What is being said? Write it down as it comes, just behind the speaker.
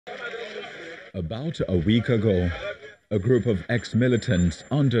About a week ago, a group of ex-militants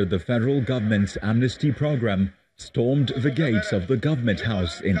under the federal government's amnesty program stormed the gates of the government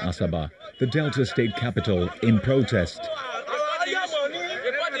house in Asaba, the Delta State capital, in protest.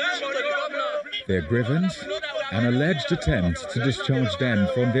 Their grievance? An alleged attempt to discharge them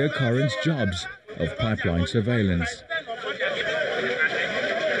from their current jobs of pipeline surveillance.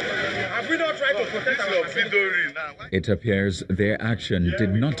 It appears their action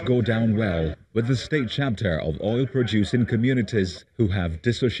did not go down well with the state chapter of oil-producing communities who have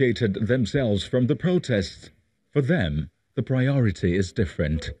dissociated themselves from the protests. For them, the priority is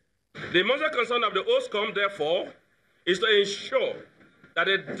different. The major concern of the OSCOM, therefore, is to ensure that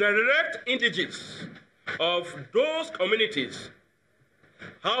the direct indigenous of those communities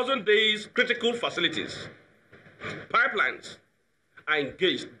housing these critical facilities, pipelines, are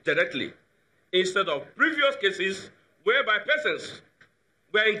engaged directly instead of previous cases whereby persons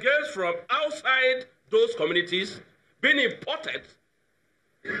were engaged from outside those communities being imported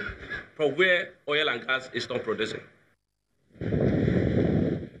from where oil and gas is not producing.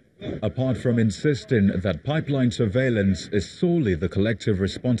 Apart from insisting that pipeline surveillance is solely the collective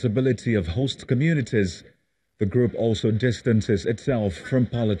responsibility of host communities, the group also distances itself from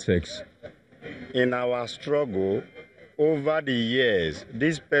politics. In our struggle, over the years,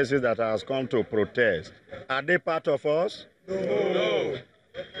 these persons that has come to protest, are they part of us? No.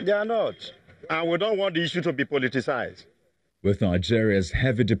 They are not. And we don't want the issue to be politicized. With Nigeria's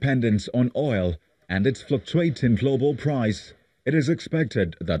heavy dependence on oil and its fluctuating global price, it is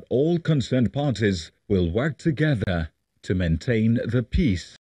expected that all concerned parties will work together to maintain the peace.